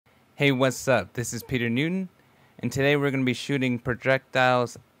Hey, what's up? This is Peter Newton, and today we're going to be shooting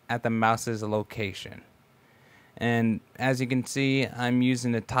projectiles at the mouse's location. And as you can see, I'm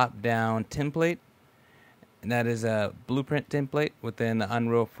using a top-down template. That is a Blueprint template within the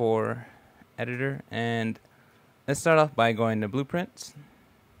Unreal 4 editor. And let's start off by going to Blueprints,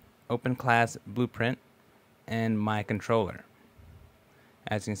 Open Class Blueprint, and My Controller.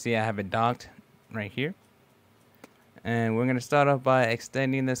 As you can see, I have it docked right here. And we're going to start off by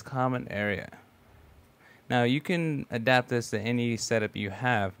extending this common area. Now you can adapt this to any setup you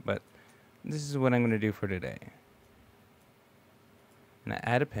have, but this is what I'm going to do for today. I'm going to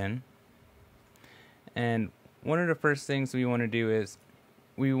add a pin. And one of the first things we want to do is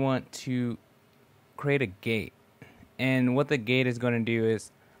we want to create a gate. And what the gate is going to do is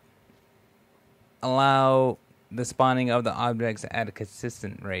allow the spawning of the objects at a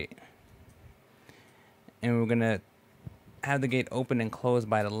consistent rate. And we're going to have the gate open and close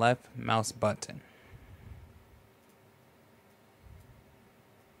by the left mouse button.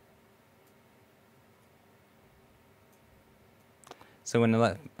 So when the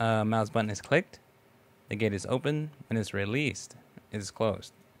left mouse button is clicked, the gate is open. When it's released, it is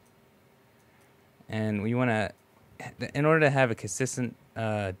closed. And we want to, in order to have a consistent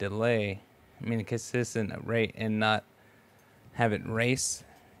a consistent rate and not have it race,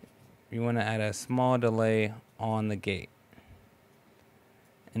 we want to add a small delay on the gate.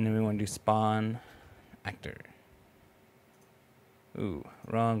 And then we want to do spawn actor. Ooh,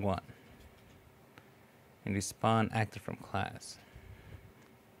 wrong one. And do spawn actor from class.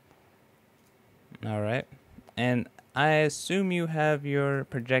 Alright. And I assume you have your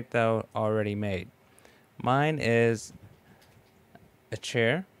projectile already made. Mine is a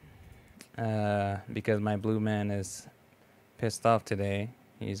chair. Because my blue man is pissed off today.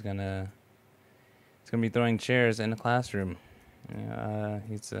 He's gonna be throwing chairs in the classroom.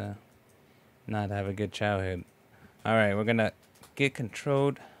 He's not have a good childhood. Alright, we're gonna get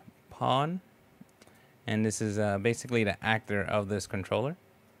controlled pawn, and this is basically the actor of this controller,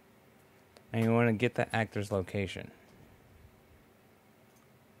 and you want to get the actor's location.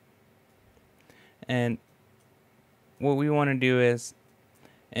 And what we want to do is,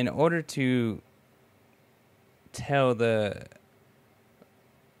 in order to tell the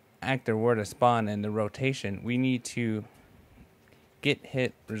actor where to spawn in the rotation, we need to get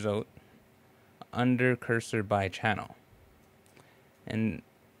hit result under cursor by channel. And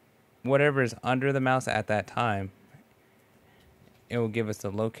whatever is under the mouse at that time, it will give us the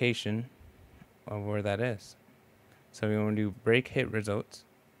location of where that is. So we want to do break hit results.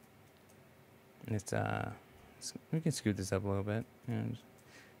 And it's we can scoot this up a little bit. And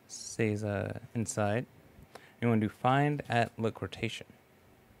stays inside. You want to do find at look rotation.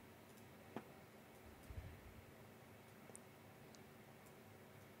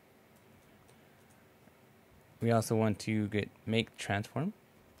 We also want to get make transform,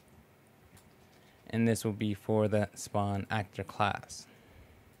 and this will be for the spawn actor class.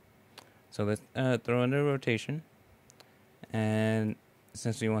 So let's throw in the rotation, and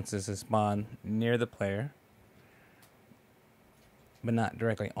essentially wants this to spawn near the player, but not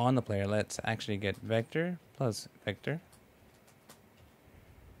directly on the player. Let's actually get vector plus vector,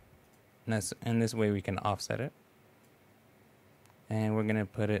 and this way we can offset it, and we're gonna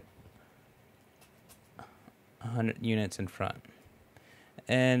put it 100 units in front.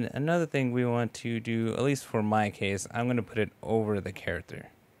 And another thing we want to do, at least for my case, I'm going to put it over the character,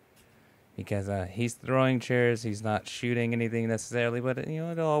 because he's throwing chairs, he's not shooting anything necessarily, but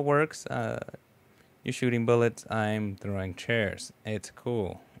it all works. You're shooting bullets, I'm throwing chairs. It's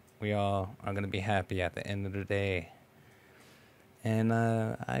cool. We all are going to be happy at the end of the day. And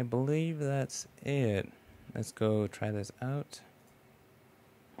I believe that's it. Let's go try this out.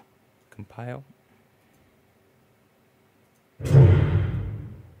 Compile.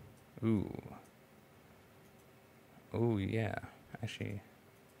 Ooh. Oh yeah. Actually.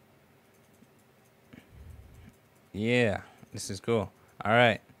 Yeah. This is cool.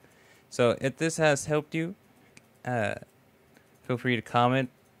 Alright. So if this has helped you, feel free to comment.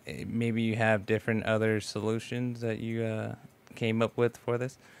 Maybe you have different other solutions that you came up with for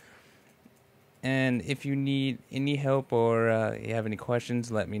this. And if you need any help or you have any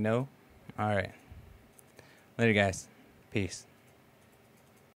questions, let me know. Alright. Later guys. Peace.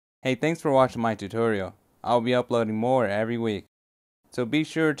 Hey, thanks for watching my tutorial. I'll be uploading more every week. So be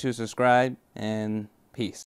sure to subscribe, and peace.